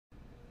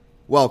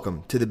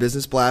Welcome to the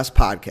Business Blast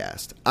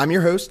podcast. I'm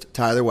your host,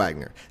 Tyler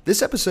Wagner.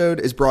 This episode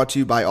is brought to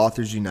you by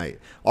Authors Unite.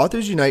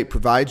 Authors Unite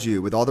provides you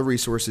with all the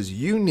resources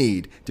you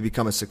need to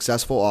become a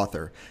successful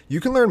author. You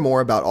can learn more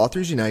about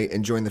Authors Unite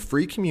and join the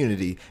free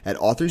community at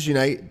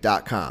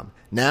authorsunite.com.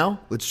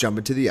 Now, let's jump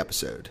into the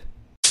episode.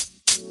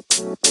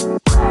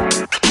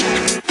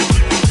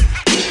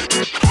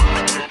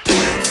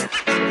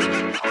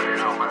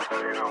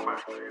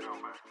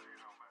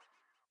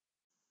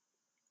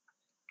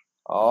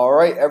 All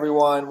right,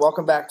 everyone.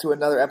 Welcome back to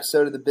another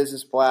episode of the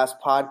Business Blast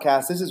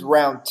podcast. This is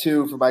round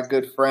 2 for my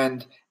good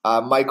friend,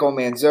 Michael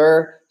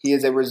Manzur. He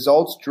is a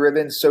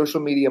results-driven social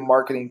media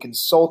marketing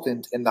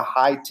consultant in the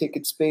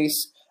high-ticket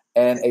space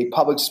and a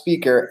public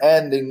speaker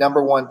and the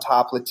number one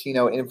top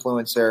Latino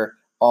influencer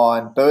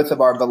on both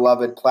of our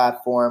beloved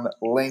platform,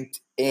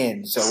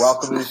 LinkedIn. So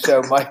welcome to the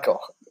show,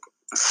 Michael.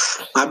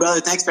 My brother,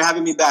 thanks for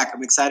having me back.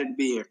 I'm excited to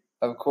be here.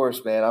 Of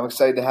course, man. I'm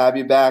excited to have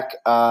you back.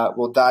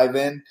 We'll dive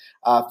in.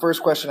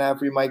 First question I have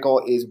for you,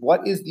 Michael, is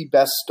what is the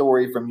best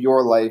story from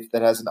your life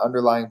that has an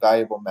underlying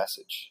valuable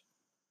message?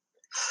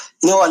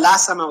 You know what?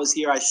 Last time I was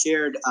here, I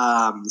shared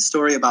the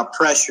story about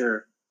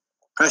pressure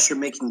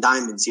making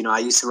diamonds. You know, I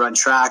used to run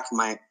track.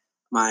 My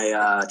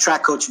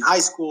track coach in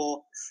high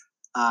school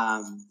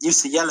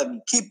used to yell at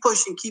me, keep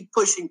pushing.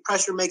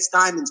 Pressure makes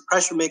diamonds.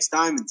 Pressure makes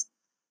diamonds.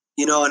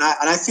 You know, and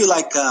I feel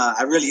like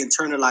I really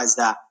internalized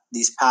that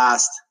these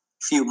past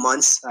few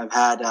months. I've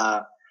had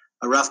a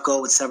rough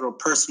go with several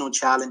personal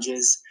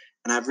challenges,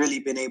 and I've really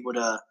been able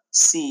to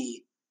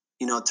see,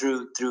 you know,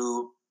 through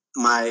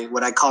my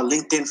what I call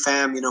LinkedIn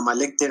fam, you know, my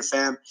LinkedIn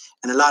fam,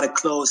 and a lot of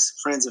close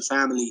friends and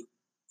family,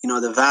 you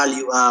know, the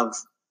value of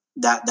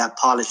that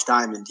polished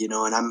diamond, you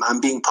know, and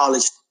I'm being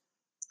polished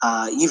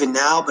even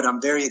now, but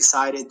I'm very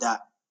excited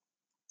that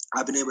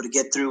I've been able to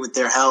get through with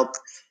their help,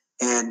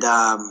 and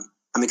I'm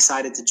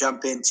excited to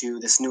jump into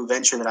this new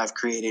venture that I've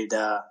created.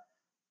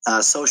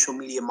 Social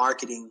media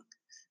marketing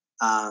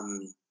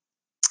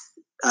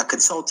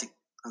consulting.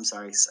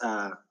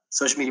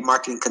 Social media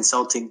marketing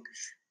consulting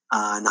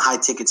in the high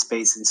ticket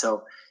space, and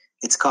so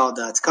it's called.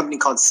 It's a company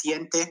called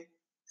Siente,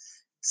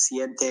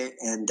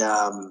 and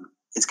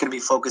it's going to be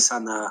focused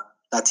on the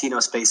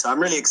Latino space. So I'm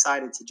really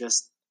excited to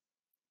just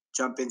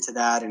jump into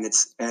that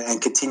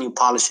and continue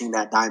polishing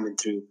that diamond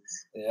through,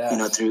 you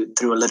know,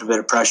 through a little bit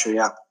of pressure.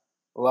 Yeah,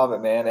 love it,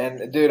 man.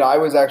 And dude, I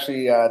was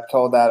actually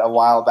told that a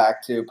while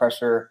back too.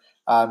 Pressure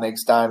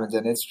makes diamonds,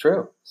 and it's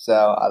true. So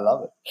I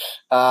love it.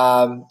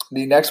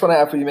 The next one I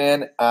have for you,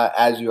 man,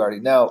 as you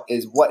already know,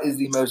 is what is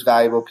the most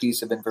valuable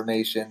piece of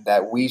information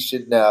that we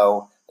should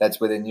know that's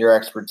within your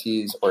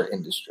expertise or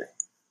industry?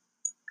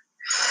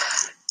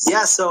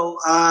 Yeah, so,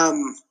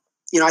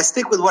 you know, I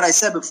stick with what I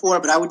said before,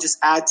 but I would just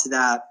add to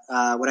that.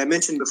 What I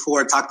mentioned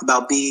before, talked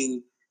about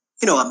being,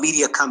 you know, a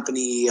media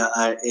company,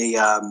 a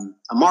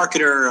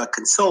marketer, a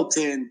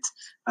consultant,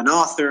 an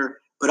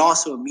author, but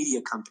also a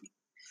media company.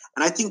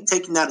 And I think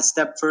taking that a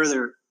step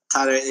further,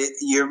 Tyler,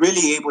 you're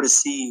really able to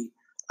see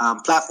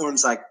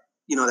platforms like,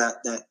 you know,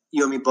 that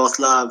you and me both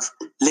love,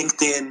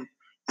 LinkedIn,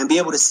 and be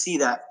able to see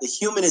that the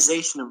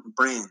humanization of the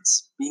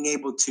brands, being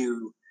able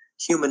to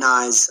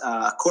humanize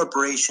a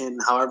corporation,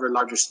 however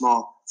large or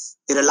small,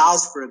 it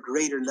allows for a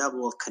greater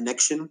level of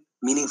connection,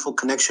 meaningful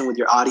connection with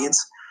your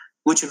audience,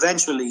 which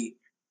eventually,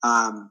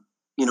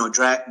 you know,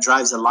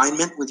 drives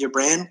alignment with your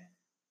brand.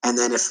 And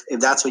then if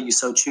that's what you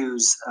so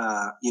choose,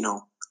 you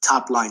know,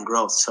 top line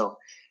growth. So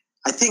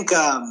I think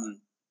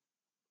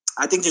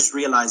just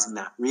realizing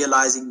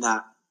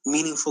that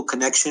meaningful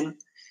connection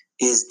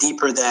is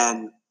deeper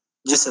than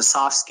just a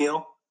soft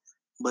skill,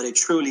 but it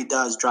truly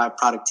does drive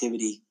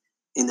productivity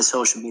in the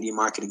social media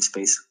marketing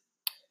space.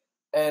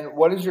 And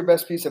what is your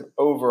best piece of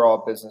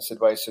overall business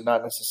advice, so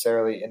not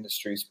necessarily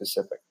industry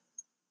specific?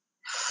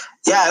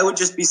 Yeah, it would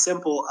just be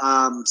simple.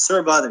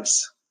 Serve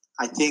others.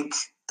 I think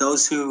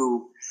those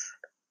who,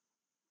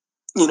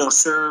 you know,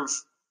 serve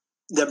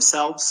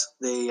themselves,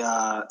 they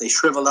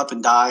shrivel up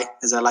and die,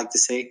 as I like to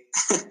say.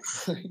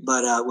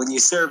 But when you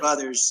serve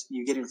others,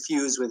 you get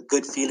infused with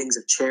good feelings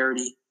of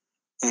charity,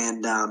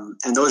 and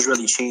those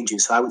really change you.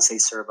 So I would say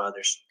serve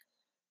others.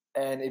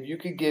 And if you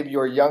could give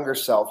your younger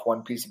self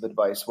one piece of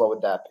advice, what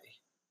would that be?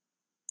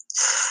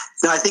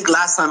 No, I think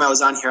last time I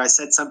was on here, I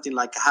said something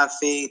like have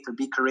faith or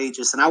be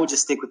courageous, and I would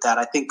just stick with that.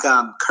 I think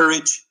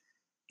courage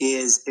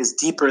is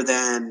deeper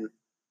than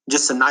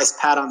just a nice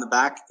pat on the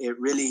back. It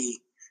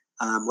really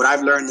what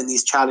I've learned in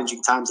these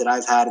challenging times that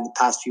I've had in the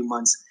past few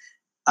months,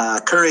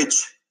 courage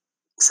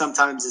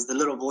sometimes is the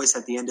little voice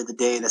at the end of the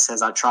day that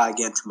says, I'll try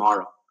again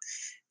tomorrow.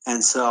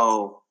 And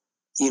so,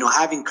 you know,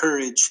 having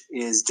courage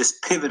is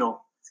just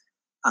pivotal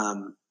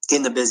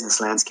in the business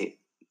landscape.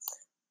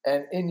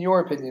 And in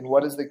your opinion,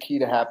 what is the key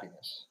to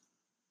happiness?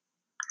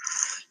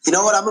 You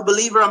know what? I'm a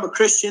believer. I'm a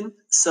Christian.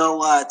 So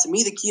to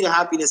me, the key to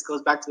happiness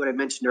goes back to what I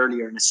mentioned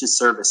earlier, and it's just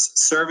service.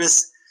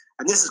 Service,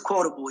 and this is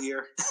quotable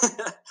here.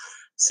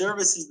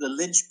 Service is the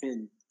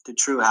linchpin to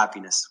true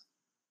happiness.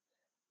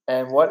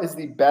 And what is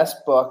the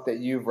best book that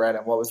you've read,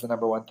 and what was the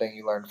number one thing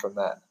you learned from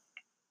that?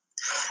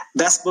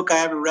 Best book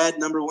I ever read,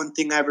 number one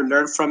thing I ever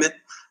learned from it.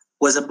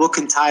 was a book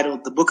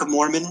entitled The Book of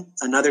Mormon,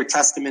 Another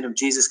Testament of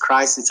Jesus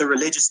Christ. It's a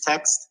religious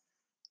text.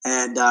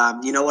 And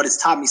you know what?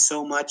 It's taught me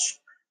so much.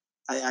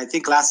 I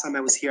think last time I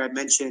was here, I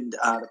mentioned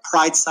the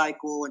pride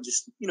cycle and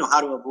just,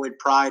 how to avoid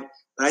pride.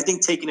 But I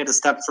think taking it a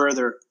step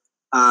further,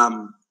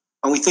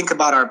 when we think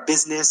about our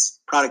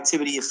business,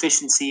 productivity,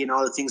 efficiency, and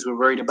all the things we're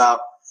worried about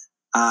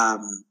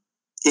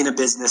in a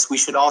business, we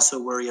should also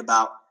worry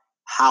about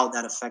how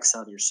that affects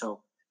others.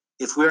 So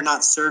if we're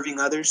not serving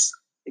others,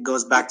 it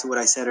goes back to what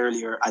I said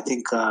earlier. I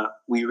think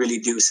we really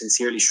do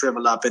sincerely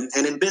shrivel up. And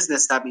in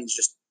business, that means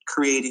just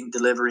creating,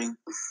 delivering,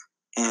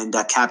 and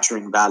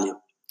capturing value.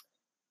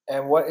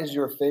 And what is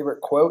your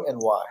favorite quote and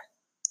why?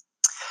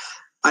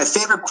 My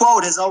favorite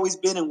quote has always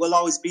been and will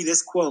always be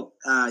this quote,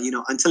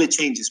 until it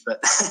changes. But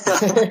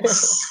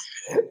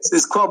it's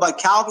this quote by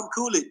Calvin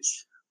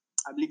Coolidge.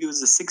 I believe he was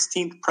the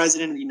 16th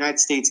president of the United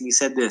States. And he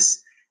said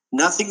this: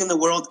 "Nothing in the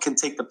world can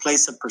take the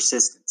place of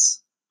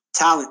persistence.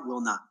 Talent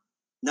will not.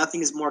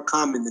 Nothing is more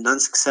common than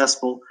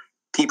unsuccessful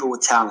people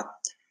with talent.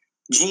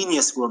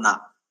 Genius will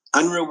not.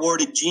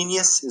 Unrewarded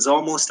genius is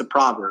almost a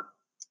proverb.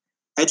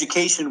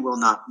 Education will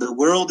not. The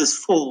world is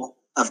full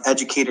of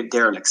educated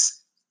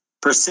derelicts.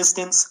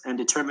 Persistence and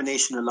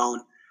determination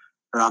alone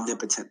are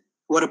omnipotent."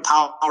 What a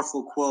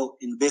powerful quote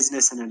in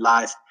business and in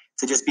life,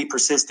 to just be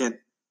persistent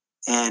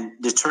and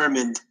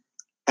determined.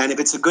 And if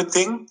it's a good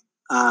thing,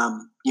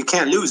 you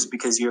can't lose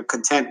because you're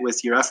content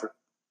with your effort.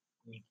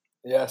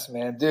 Yes,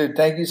 man. Dude,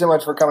 thank you so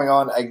much for coming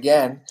on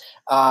again.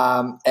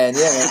 And yeah,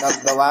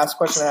 man, the last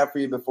question I have for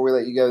you before we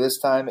let you go this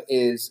time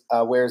is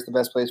where's the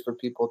best place for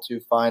people to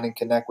find and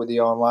connect with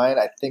you online?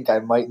 I think I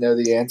might know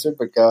the answer,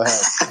 but go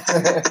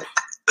ahead.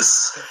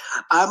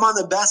 I'm on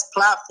the best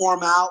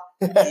platform out.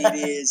 It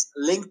is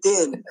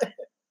LinkedIn.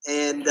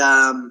 And,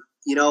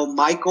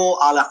 Michael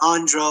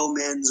Alejandro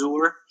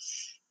Manzur,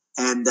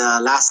 and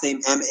last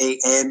name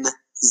Manzur.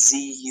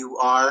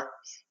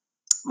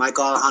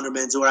 Michael Alejandro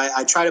Manzur.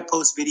 I try to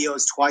post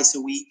videos twice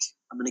a week.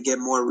 I'm going to get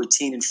more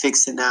routine and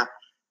fixed in that.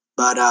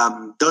 But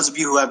those of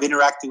you who have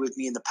interacted with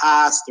me in the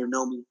past or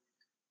know me,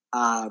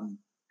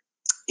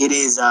 it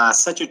is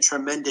such a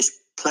tremendous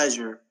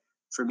pleasure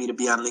for me to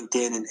be on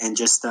LinkedIn and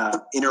just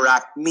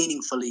interact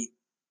meaningfully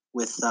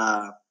with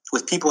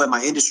people in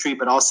my industry,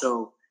 but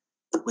also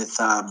with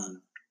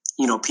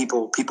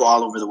people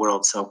all over the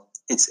world. So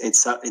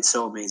it's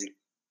so amazing.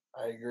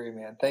 I agree,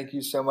 man. Thank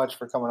you so much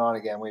for coming on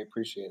again. We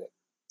appreciate it.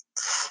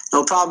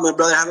 No problem, my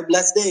brother. Have a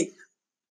blessed day.